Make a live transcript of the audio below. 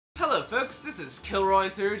Hello folks, this is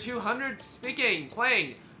Kilroy3200 speaking,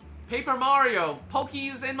 playing Paper Mario,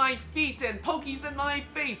 Pokeys in my feet, and Pokeys in my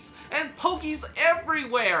face, and Pokeys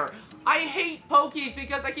everywhere! I hate Pokeys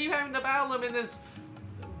because I keep having to battle them in this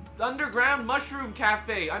underground mushroom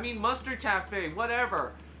cafe, mustard cafe,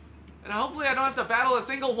 whatever. And hopefully I don't have to battle a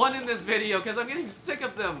single one in this video because I'm getting sick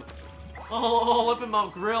of them. All up in my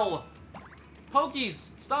grill. Pokeys,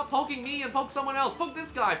 stop poking me and poke someone else. Poke this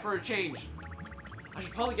guy for a change. I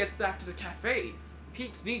should probably get back to the cafe.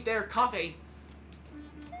 Peeps need their coffee.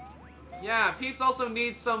 Yeah, Peeps also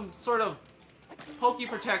need some sort of Poke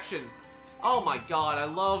protection. Oh my god, I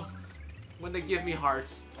love when they give me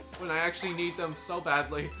hearts. When I actually need them so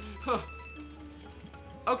badly.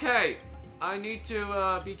 Okay, I need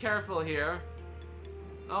to be careful here.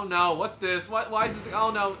 Oh no, what's this? Why is this?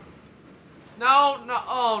 Oh no. No,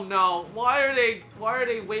 oh no. Why are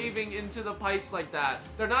they waving into the pipes like that?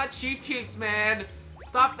 They're not cheeps, man.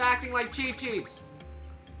 Stop acting like cheeps.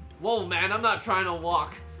 Whoa, man, I'm not trying to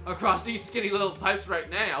walk across these skinny little pipes right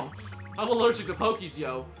now. I'm allergic to Pokeys,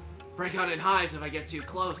 yo. Break out in hives if I get too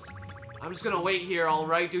close. I'm just gonna wait here,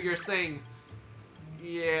 alright? Do your thing.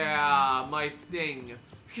 Yeah, my thing.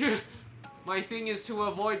 My thing is to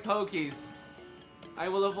avoid Pokeys. I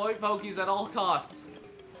will avoid Pokeys at all costs.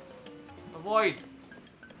 Avoid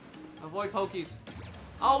Pokeys.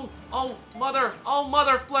 Oh,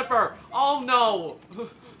 mother flipper. Oh no.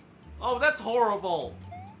 Oh, that's horrible.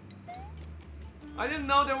 I didn't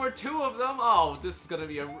know there were two of them. Oh, this is gonna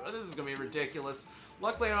be ridiculous.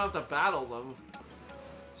 Luckily, I don't have to battle them.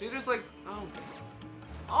 So you're just like,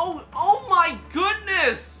 oh my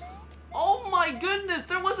goodness. Oh my goodness,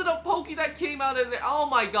 there wasn't a Poke that came out of there. Oh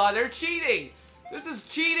my god, they're cheating. This is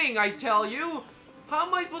cheating, I tell you. How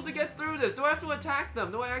am I supposed to get through this? Do I have to attack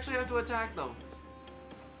them? Do I actually have to attack them?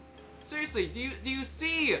 Seriously, do you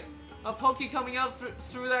see a Poke coming out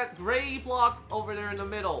through that gray block over there in the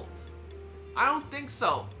middle? I don't think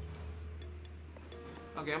so.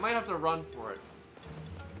 Okay, I might have to run for it.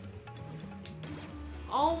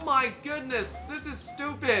 Oh my goodness, this is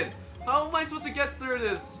stupid. How am I supposed to get through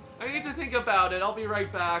this? I need to think about it. I'll be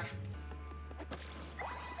right back.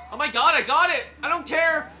 Oh my god, I got it! I don't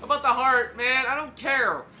care about the heart, man. I don't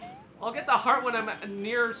care. I'll get the heart when I'm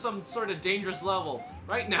near some sort of dangerous level.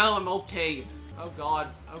 Right now, I'm okay. Oh god,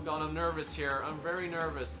 I'm nervous here. I'm very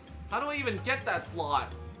nervous. How do I even get that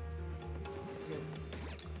lot?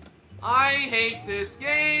 I hate this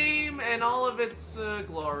game and all of its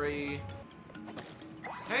glory.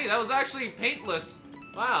 Hey, that was actually paintless.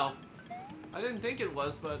 Wow. I didn't think it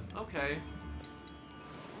was, but okay.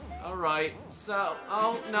 Alright, so...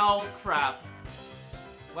 Oh, no, crap.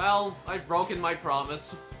 Well, I've broken my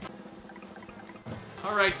promise.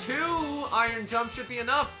 Alright, 2 iron jumps should be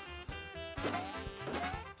enough.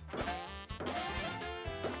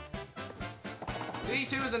 See,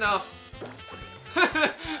 2 is enough.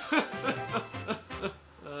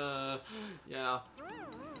 Yeah.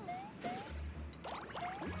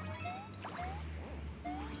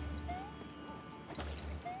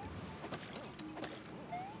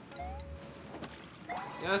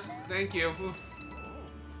 Yes, thank you.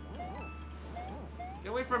 Get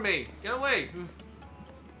away from me! Get away!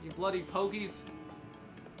 You bloody Pokeys.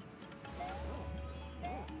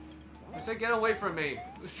 I said get away from me.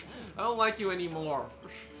 I don't like you anymore.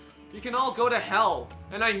 You can all go to hell,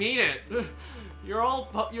 and I mean it. You're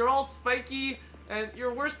all spiky, and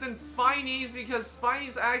you're worse than Spinies because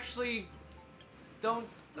Spinies actually don't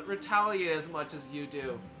retaliate as much as you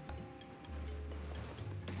do.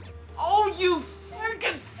 Oh, you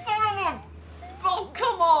freaking son of a... Oh,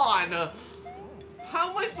 come on! How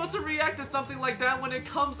am I supposed to react to something like that when it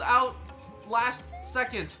comes out last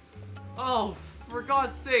second? Oh, for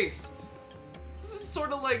God's sakes. This is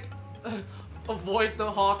sort of like... avoid the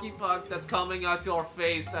hockey puck that's coming at your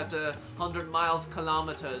face at 100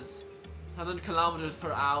 kilometers. 100 kilometers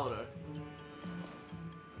per hour.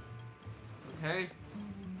 Okay.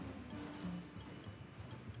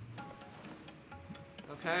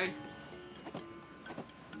 Okay.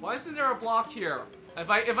 Why isn't there a block here? If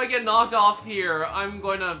I get knocked off here, I'm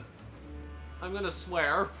gonna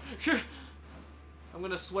swear. I'm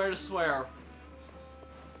gonna swear to swear.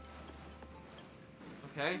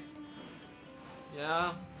 Okay.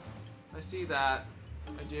 Yeah, I see that.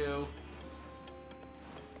 I do.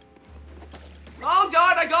 Oh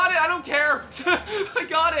god, I got it! I don't care! I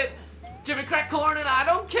got it! Jimmy Crack Corn and I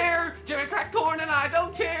don't care! Jimmy Crack Corn and I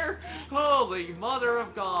don't care! Holy mother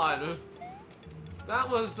of God. That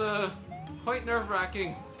was, quite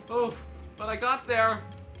nerve-wracking. Oof. But I got there,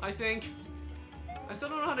 I think. I still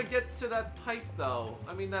don't know how to get to that pipe, though.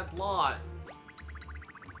 I mean, that lot.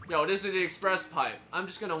 Yo, this is the express pipe. I'm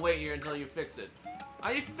just gonna wait here until you fix it.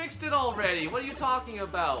 I fixed it already. What are you talking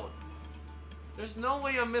about? There's no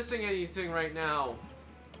way I'm missing anything right now.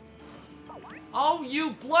 Oh, you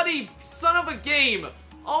bloody son of a game!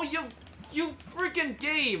 Oh, you freaking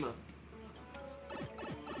game!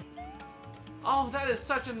 Oh, that is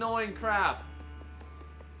such annoying crap.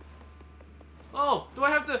 Oh, do I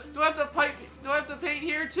have to paint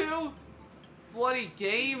here too? Bloody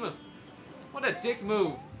game. What a dick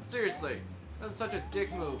move. Seriously. That's such a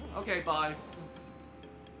dick move. Okay, bye.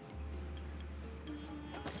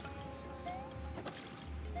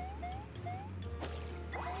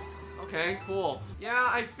 Okay, cool. Yeah,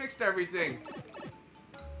 I fixed everything.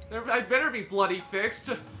 I better be bloody fixed,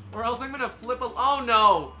 or else I'm gonna flip a- Oh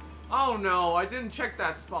no! Oh no, I didn't check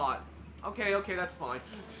that spot. Okay, okay, that's fine.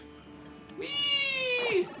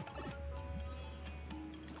 Whee!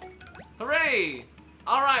 Hooray!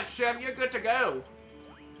 Alright, Chef, you're good to go.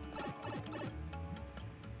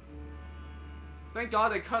 Thank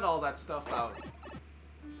God they cut all that stuff out.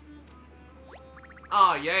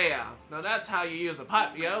 Oh yeah, now that's how you use a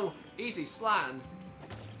pipe, yo. Easy slan.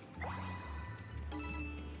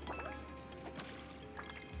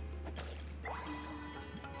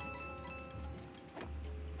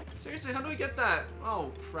 Seriously, how do we get that?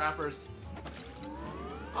 Oh, crappers.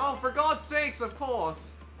 Oh, for God's sakes, of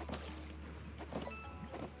course.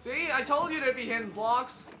 See, I told you there'd be hidden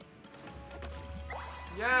blocks.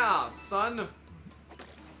 Yeah, son.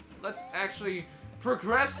 Let's actually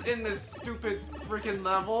progress in this stupid freaking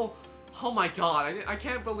level. Oh my God, I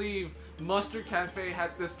can't believe Mustard Cafe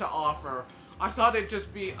had this to offer. I thought it'd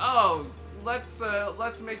just be, oh,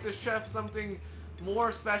 let's make the chef something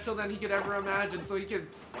more special than he could ever imagine so he could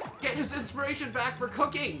get his inspiration back for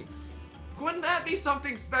cooking. Wouldn't that be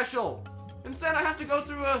something special? Instead, I have to go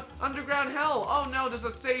through a underground hell. Oh no, there's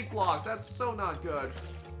a save block. That's so not good.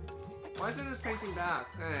 Why isn't this painting back?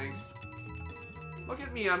 Thanks. Look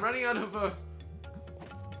at me, I'm running out of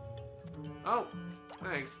Oh,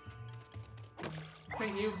 thanks. Let's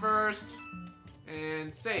paint you first.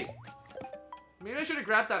 And save. Maybe I should have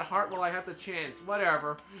grabbed that heart while I had the chance.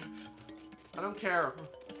 Whatever. I don't care.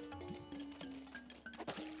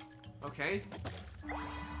 Okay.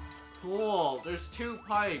 Cool. There's 2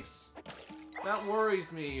 pipes. That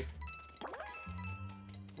worries me.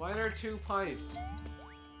 Why are there 2 pipes?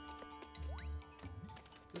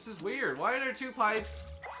 This is weird. Why are there 2 pipes?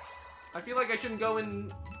 I feel like I shouldn't go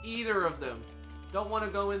in either of them. Don't want to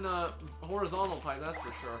go in the horizontal pipe, that's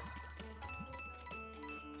for sure.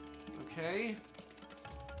 Okay.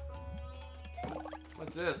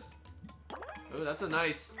 What's this? Ooh, that's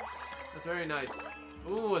That's very nice.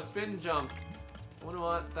 Ooh, a spin jump. I wonder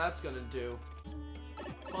what that's gonna do.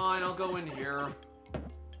 Fine, I'll go in here.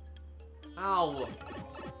 Ow.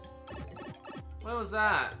 What was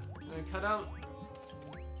that? Did I cut out?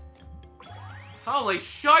 Holy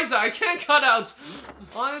shiza, I can't cut out!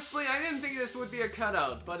 Honestly, I didn't think this would be a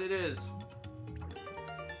cutout, but it is.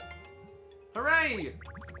 Hooray!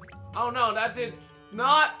 Oh no, that did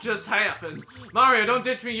not just happen. Mario, don't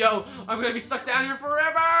ditch me, yo! I'm gonna be stuck down here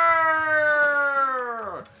forever!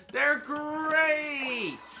 They're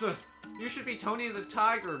great! You should be Tony the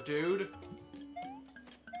Tiger, dude.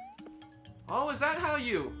 Oh, is that how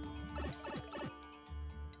you...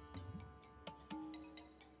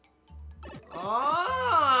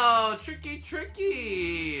 Oh, tricky,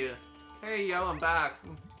 tricky. Hey, yo, I'm back.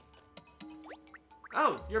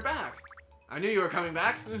 Oh, you're back. I knew you were coming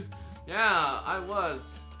back. Yeah, I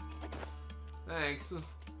was. Thanks.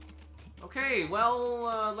 Okay,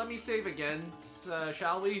 well, let me save again,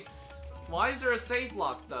 shall we? Why is there a save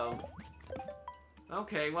block, though?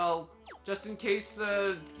 Okay, well, just in case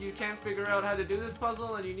you can't figure out how to do this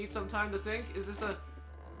puzzle and you need some time to think, is this a...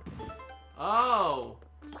 Oh.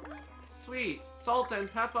 Sweet. Salt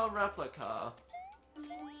and pepper replica.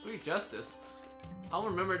 Sweet justice. I'll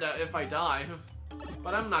remember that if I die.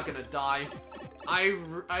 But I'm not gonna die. I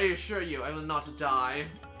assure you, I will not die.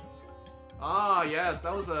 Ah, yes,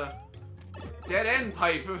 that was a dead-end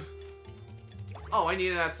pipe. Oh, I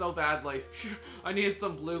needed that so badly. I needed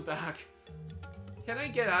some blue back. Can I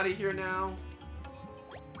get out of here now?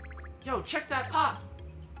 Yo, check that pop!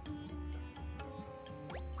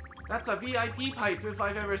 That's a VIP pipe if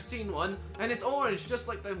I've ever seen one, and it's orange just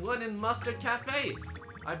like the one in Mustard Cafe.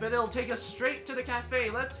 I bet it'll take us straight to the cafe.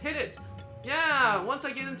 Let's hit it! Yeah, once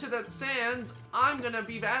I get into the sand, I'm gonna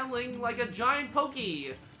be battling like a giant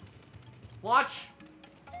Pokey. Watch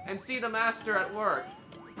and see the master at work.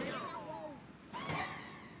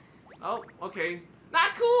 Oh, okay.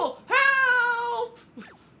 Not cool! Help!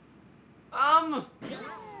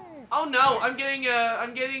 Oh no, I'm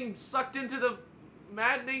getting sucked into the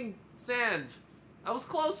maddening sand. I was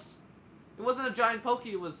close. It wasn't a giant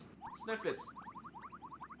Pokey, it was Sniffits.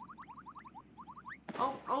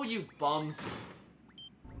 Oh, you bums.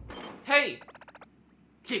 Hey!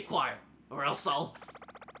 Keep quiet, or else I'll...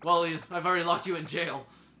 Well, I've already locked you in jail.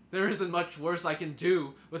 There isn't much worse I can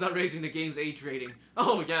do without raising the game's age rating.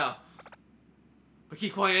 Oh, yeah. But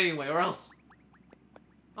keep quiet anyway, or else...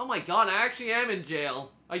 Oh my god, I actually am in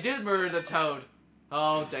jail. I did murder the toad.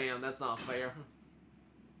 Oh, damn, that's not fair.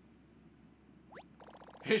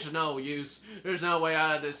 It's no use. There's no way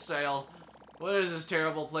out of this cell. What is this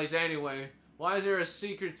terrible place anyway? Why is there a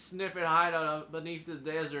secret Sniffit hideout beneath the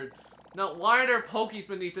desert? No, why are there Pokeys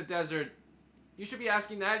beneath the desert? You should be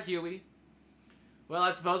asking that, Huey. Well,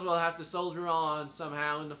 I suppose we'll have to soldier on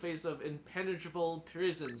somehow in the face of impenetrable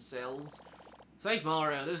prison cells. Thank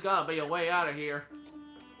Mario, there's gotta be a way out of here.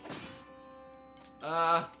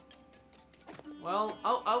 Well,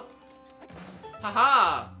 oh.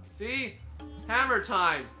 Haha! See? Hammer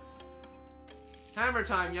time! Hammer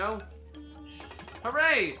time, yo!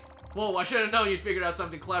 Hooray! Whoa, I should have known you'd figured out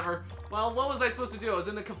something clever. Well, what was I supposed to do? I was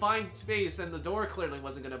in a confined space and the door clearly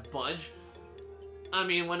wasn't gonna budge. I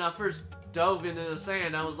mean, when I first dove into the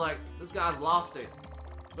sand, I was like, this guy's lost it.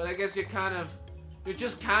 But I guess you're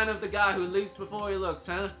just kind of the guy who leaps before he looks,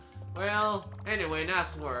 huh? Well, anyway,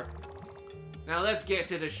 nice work. Now let's get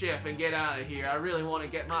to the ship and get out of here. I really want to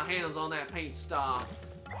get my hands on that paint star.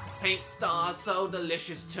 Paint star is so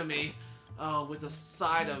delicious to me. Oh, with a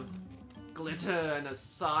side of glitter and a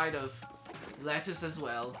side of lettuce as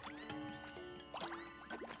well.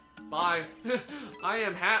 Bye. I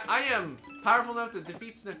am powerful enough to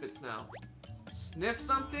defeat Sniffits now. Sniff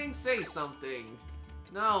something? Say something.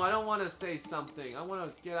 No, I don't want to say something. I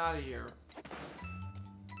want to get out of here.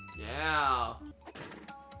 Yeah.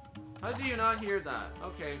 How do you not hear that?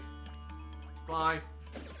 Okay. Bye.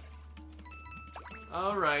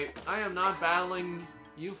 Alright. I am not battling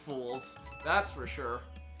you fools. That's for sure.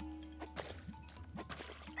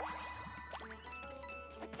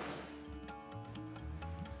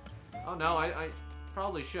 Oh no, I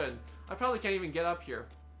probably should. I probably can't even get up here.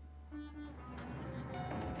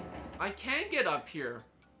 I can get up here.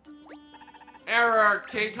 Error!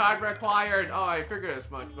 Key card required! Oh, I figured as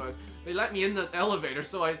much, but they let me in the elevator,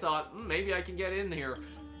 so I thought, maybe I can get in here.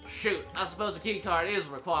 Shoot, I suppose a key card is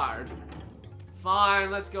required.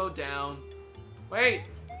 Fine, let's go down. Wait!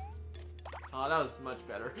 Oh, that was much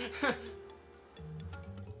better.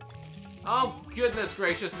 Oh, goodness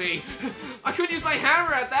gracious me. I couldn't use my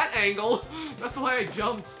hammer at that angle. That's why I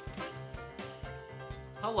jumped.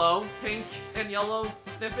 Hello, pink and yellow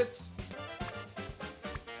Sniffits.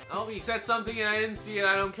 Oh, he said something and I didn't see it.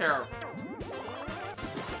 I don't care.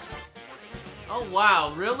 Oh,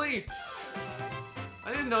 wow. Really?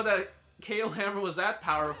 I didn't know that KO Hammer was that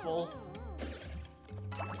powerful.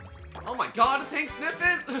 Oh my god, a pink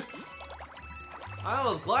Sniffit? I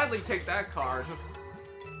will gladly take that card.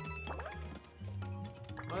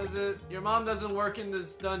 What is it? Your mom doesn't work in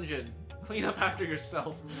this dungeon. Clean up after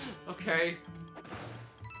yourself. Okay.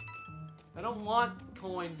 I don't want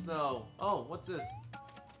coins, though. Oh, what's this?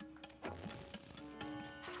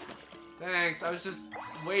 Thanks, I was just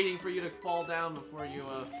waiting for you to fall down before you,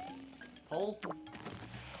 pull.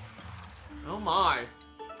 Oh my.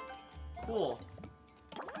 Cool.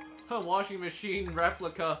 A washing machine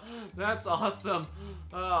replica. That's awesome.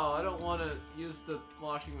 Oh, I don't want to use the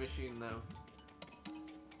washing machine, though.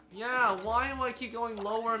 Yeah, why do I keep going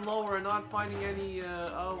lower and lower and not finding any,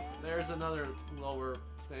 oh, there's another lower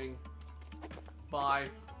thing. Bye.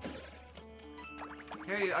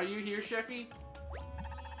 Hey, are you here, Sheffy?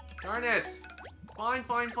 Darn it! Fine.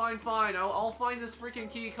 I'll find this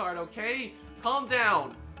freaking key card, okay? Calm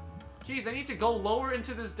down! Jeez, I need to go lower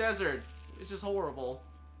into this desert. It's just horrible.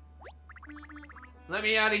 Let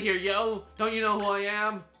me out of here, yo! Don't you know who I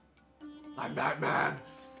am? I'm Batman!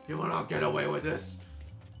 You will not get away with this!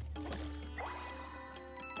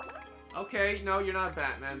 Okay, no, you're not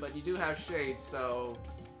Batman, but you do have shades, so...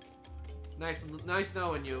 Nice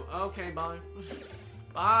knowing you. Okay, bye.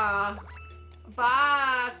 Bye!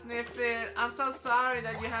 Bye, Sniffit! I'm so sorry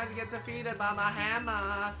that you had to get defeated by my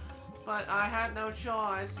hammer, but I had no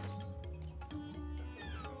choice.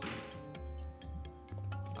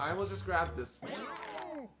 I will just grab this.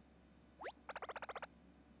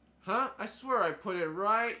 Huh? I swear I put it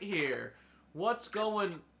right here. What's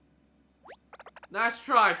going... Nice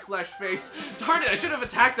try, flesh face. Darn it, I should have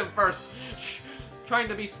attacked him first. Trying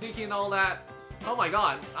to be sneaky and all that. Oh my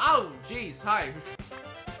god. Oh, jeez, hi.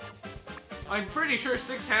 I'm pretty sure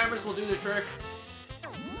 6 hammers will do the trick.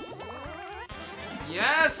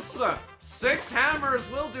 Yes! 6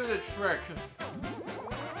 hammers will do the trick.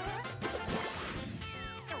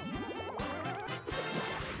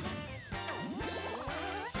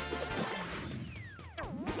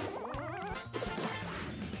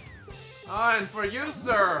 And for you,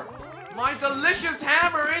 sir, my delicious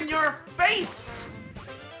hammer in your face!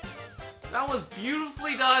 That was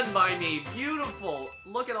beautifully done by me. Beautiful.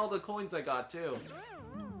 Look at all the coins I got, too.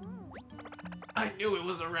 I knew it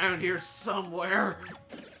was around here somewhere.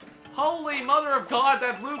 Holy mother of God,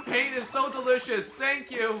 that blue paint is so delicious.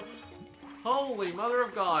 Thank you. Holy mother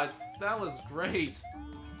of God. That was great.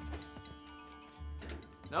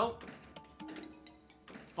 Nope.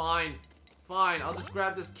 Fine. Fine, I'll just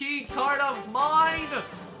grab this key card of mine!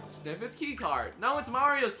 Sniff its key card. No, it's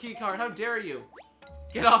Mario's key card. How dare you?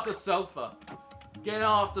 Get off the sofa. Get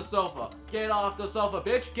off the sofa. Get off the sofa,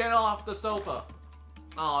 bitch. Get off the sofa.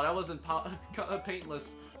 Oh, that wasn't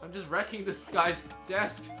paintless. I'm just wrecking this guy's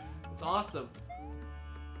desk. It's awesome.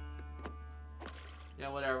 Yeah,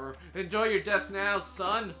 whatever. Enjoy your desk now,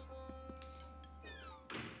 son.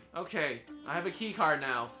 Okay, I have a key card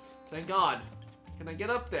now. Thank God. Can I get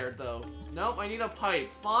up there, though? Nope, I need a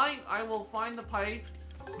pipe. Fine, I will find the pipe.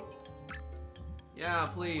 Yeah,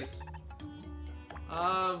 please.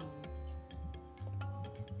 Go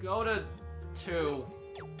to 2.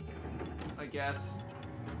 I guess.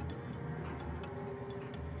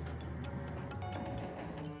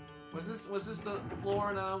 Was this the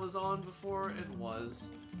floor that I was on before? It was.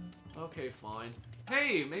 Okay, fine.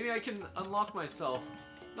 Hey, maybe I can unlock myself.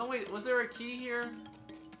 No, wait, was there a key here?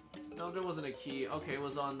 No, there wasn't a key. Okay, it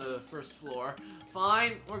was on the first floor.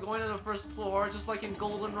 Fine, we're going to the first floor, just like in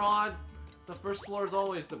Goldenrod. The first floor is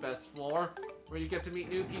always the best floor, where you get to meet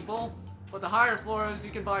new people. But the higher floors,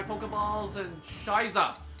 you can buy Pokeballs and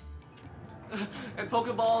Shiza. And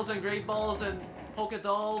Pokeballs and Great Balls and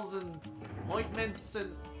Pokedolls and ointments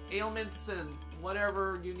and ailments and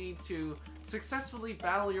whatever you need to successfully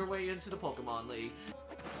battle your way into the Pokemon League.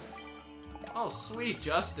 Oh, sweet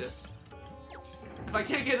justice. If I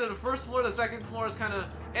can't get to the first floor, the second floor is kind of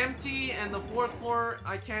empty, and the fourth floor,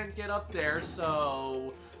 I can't get up there,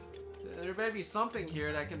 so there may be something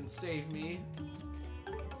here that can save me.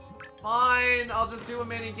 Fine, I'll just do a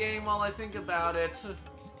mini game while I think about it.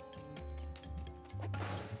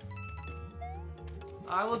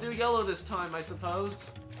 I will do yellow this time, I suppose.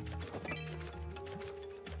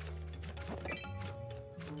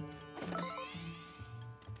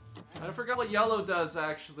 I forgot what yellow does,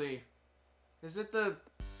 actually. Is it the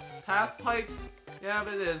path pipes? Yeah,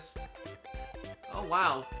 it is. Oh,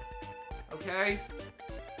 wow. Okay.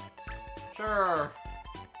 Sure.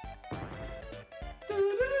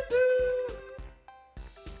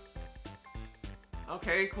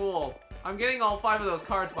 Okay, cool. I'm getting all 5 of those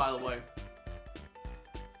cards, by the way.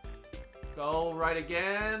 Go right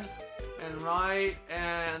again, and right,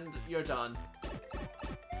 and you're done.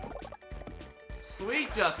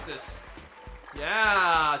 Sweet justice.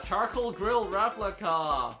 Yeah, charcoal grill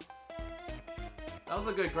replica. That was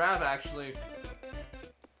a good grab, actually.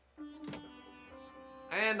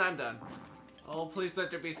 And I'm done. Oh, please let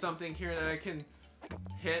there be something here that I can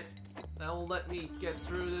hit that will let me get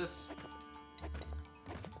through this.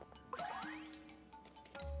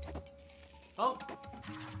 Oh.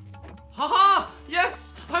 Haha!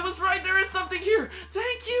 Yes! I was right! There is something here!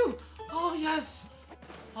 Thank you! Oh, yes!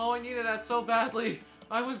 Oh, I needed that so badly.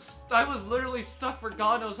 I was literally stuck for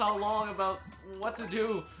God knows how long about what to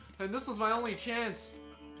do. And this was my only chance.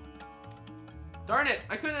 Darn it!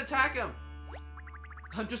 I couldn't attack him!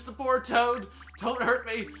 I'm just a poor toad. Don't hurt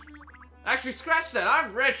me. Actually, scratch that.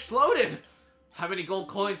 I'm rich, loaded. How many gold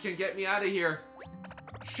coins can get me out of here?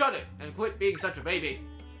 Shut it and quit being such a baby.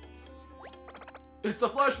 It's the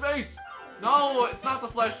flesh face. No, it's not the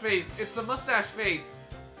flesh face. It's the mustache face.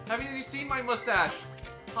 Haven't you seen my mustache?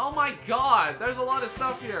 Oh my God, there's a lot of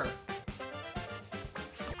stuff here.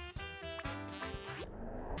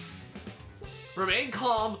 Remain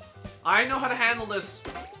calm. I know how to handle this.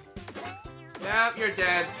 Yeah, you're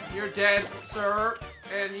dead. You're dead, sir.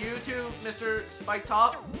 And you too, Mr. Spike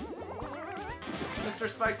Top. Mr.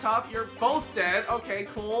 Spike Top, you're both dead. Okay,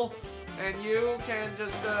 cool. And you can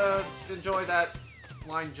just enjoy that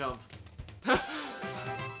line jump.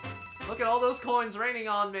 Look at all those coins raining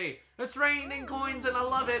on me. It's raining coins and I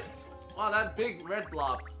love it. Wow, that big red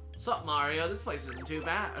blob. Sup, Mario? This place isn't too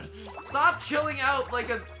bad. Stop chilling out like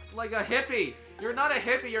a hippie. You're not a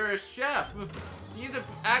hippie, you're a chef. You need to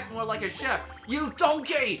act more like a chef. You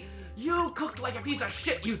donkey! You cooked like a piece of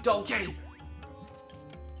shit, you donkey!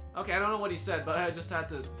 Okay, I don't know what he said, but I just had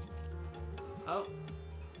to... Oh.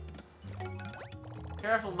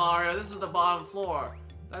 Careful, Mario. This is the bottom floor.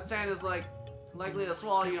 That sand is, like, likely to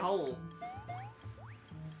swallow you whole.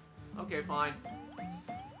 Okay, fine.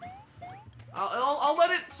 I'll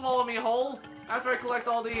let it swallow me whole after I collect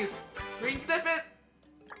all these. Green sniff it!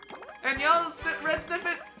 And yellow red sniff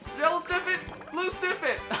it! Yellow sniff it! Blue sniff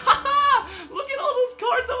it! Haha! Look at all those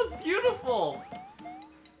cards. That was beautiful.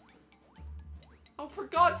 Oh, for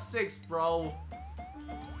God's sakes, bro.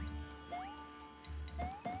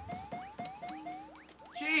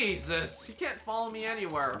 Jesus, you can't follow me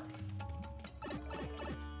anywhere.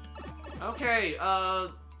 Okay,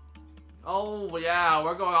 oh yeah,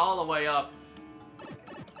 we're going all the way up.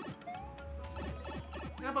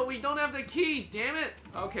 Yeah, but we don't have the key, damn it.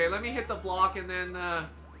 Okay, let me hit the block and then,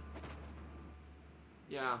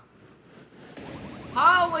 yeah.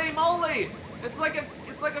 Holy moly! It's like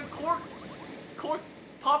a cork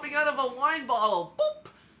popping out of a wine bottle.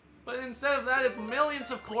 Boop! But instead of that, it's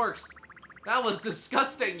millions of corks. That was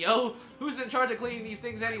disgusting, yo. Who's in charge of cleaning these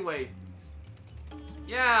things anyway?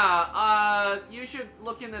 Yeah, you should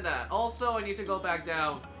look into that. Also, I need to go back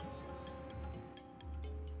down.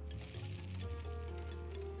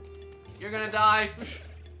 You're gonna die.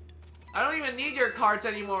 I don't even need your cards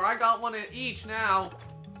anymore. I got one each now.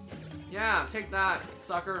 Yeah, take that,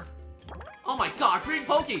 sucker. Oh my god, green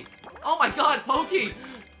Pokey! Oh my god, Pokey!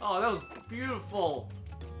 Oh, that was beautiful.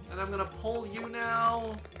 And I'm gonna pull you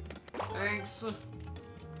now. Thanks.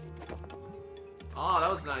 Oh, that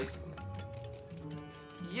was nice.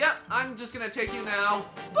 Yep, I'm just gonna take you now.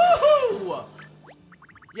 Woohoo!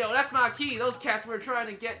 Yo, that's my key. Those cats were trying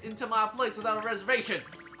to get into my place without a reservation.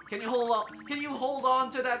 Can you hold on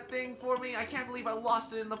to that thing for me? I can't believe I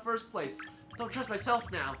lost it in the first place. Don't trust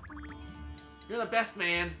myself now. You're the best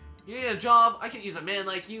man. You need a job? I could use a man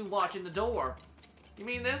like you watching the door. You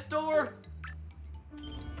mean this door?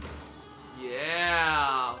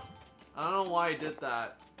 Yeah. I don't know why I did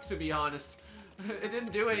that, to be honest. It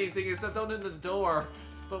didn't do anything except open the door.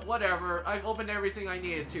 But whatever, I've opened everything I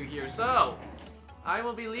needed to here. So, I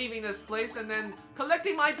will be leaving this place and then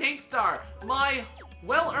collecting my paint star. My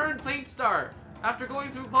well-earned paint star. After going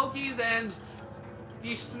through Pokeys and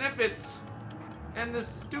these sniffets and this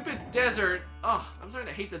stupid desert. Oh, I'm starting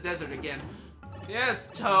to hate the desert again. Yes,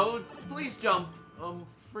 Toad, please jump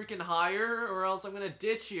freaking higher or else I'm gonna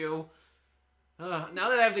ditch you. Now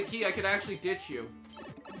that I have the key, I could actually ditch you.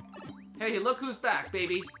 Hey, look who's back,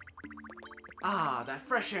 baby. Ah, that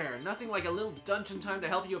fresh air. Nothing like a little dungeon time to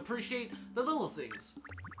help you appreciate the little things.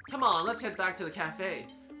 Come on, let's head back to the cafe.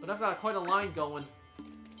 But I've got quite a line going.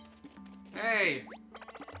 Hey.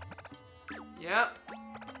 Yep.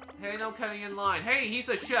 Hey, no cutting in line. Hey, he's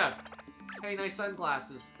a chef. Hey, nice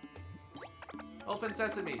sunglasses. Open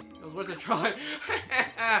sesame. It was worth a try.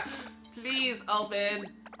 Please open.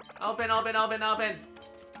 Open, open, open, open.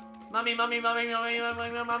 Mummy, mummy, mummy, mummy,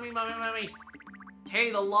 mummy, mummy, mummy, mummy.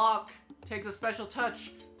 Hey, the lock takes a special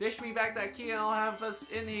touch. Dish me back that key and I'll have us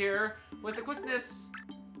in here with the quickness.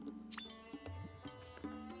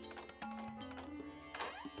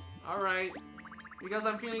 Alright. Because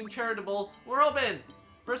I'm feeling charitable, we're open!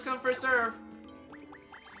 First come, first serve.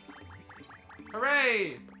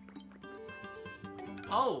 Hooray!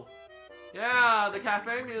 Oh. Yeah, the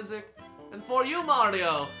cafe music. And for you,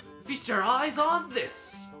 Mario, feast your eyes on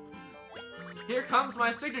this. Here comes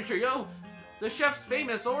my signature, yo. The chef's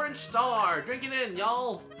famous orange star. Drink it in,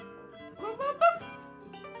 y'all.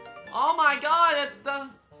 Oh my god, it's the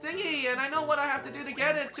thingy, and I know what I have to do to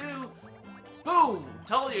get it, too. Boom!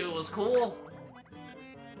 Told you it was cool.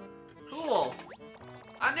 Cool.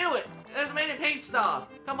 I knew it. There's a made in paint star.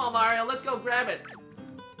 Come on, Mario, let's go grab it.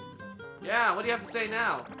 Yeah, what do you have to say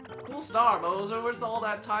now? Cool star, Bowser. Worth all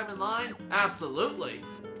that time in line? Absolutely.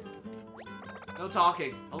 No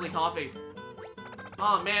talking, only coffee.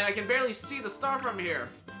 Oh man, I can barely see the star from here.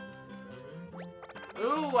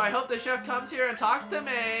 Ooh, I hope the chef comes here and talks to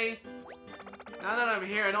me. Now that I'm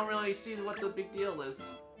here, I don't really see what the big deal is.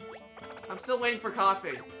 I'm still waiting for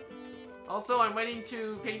coffee. Also, I'm waiting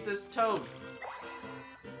to paint this toad.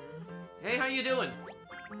 Hey, how you doing?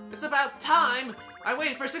 It's about time! I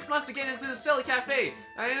waited for 6 months to get into this silly cafe.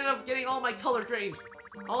 I ended up getting all my color drained.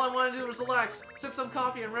 All I want to do was relax, sip some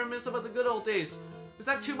coffee, and reminisce about the good old days. Is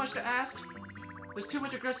that too much to ask? There's too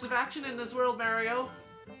much aggressive action in this world, Mario.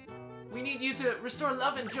 We need you to restore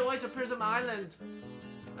love and joy to Prism Island.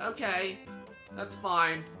 Okay, that's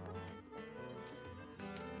fine.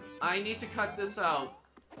 I need to cut this out,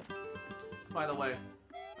 by the way.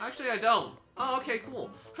 Actually, I don't. Oh, okay,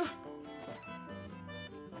 cool.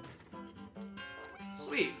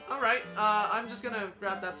 Sweet. Alright, I'm just gonna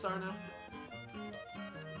grab that star now.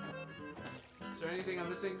 Is there anything I'm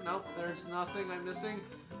missing? Nope, there's nothing I'm missing.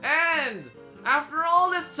 And after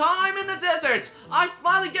all this time in the desert, I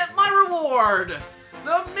finally get my reward!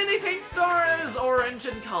 The mini paint star is orange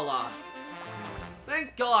in color.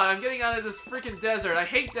 Thank God, I'm getting out of this freaking desert. I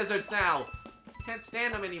hate deserts now. Can't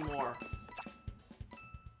stand them anymore.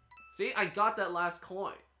 See, I got that last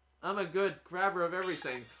coin. I'm a good grabber of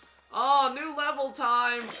everything. Oh, new level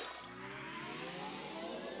time!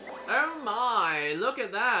 Oh my, look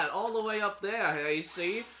at that, all the way up there, you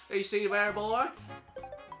see? You see there, boy?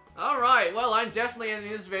 Alright, well, I'm definitely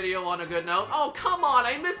ending this video on a good note. Oh, come on,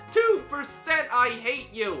 I missed 2%, I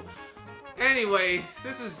hate you! Anyway,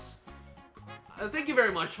 this is... thank you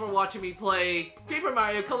very much for watching me play Paper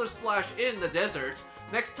Mario Color Splash in the desert.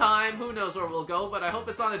 Next time, who knows where we'll go, but I hope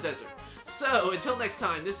it's on a desert. So, until next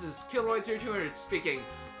time, this is Killroyd0200 speaking.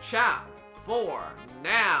 Ciao for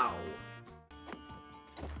now.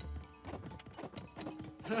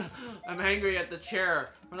 I'm angry at the chair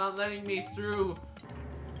for not letting me through.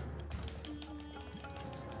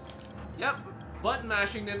 Yep, button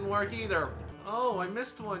mashing didn't work either. Oh, I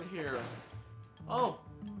missed one here. Oh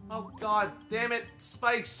god, damn it,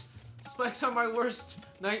 spikes. Spikes are my worst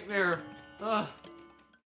nightmare. Ugh.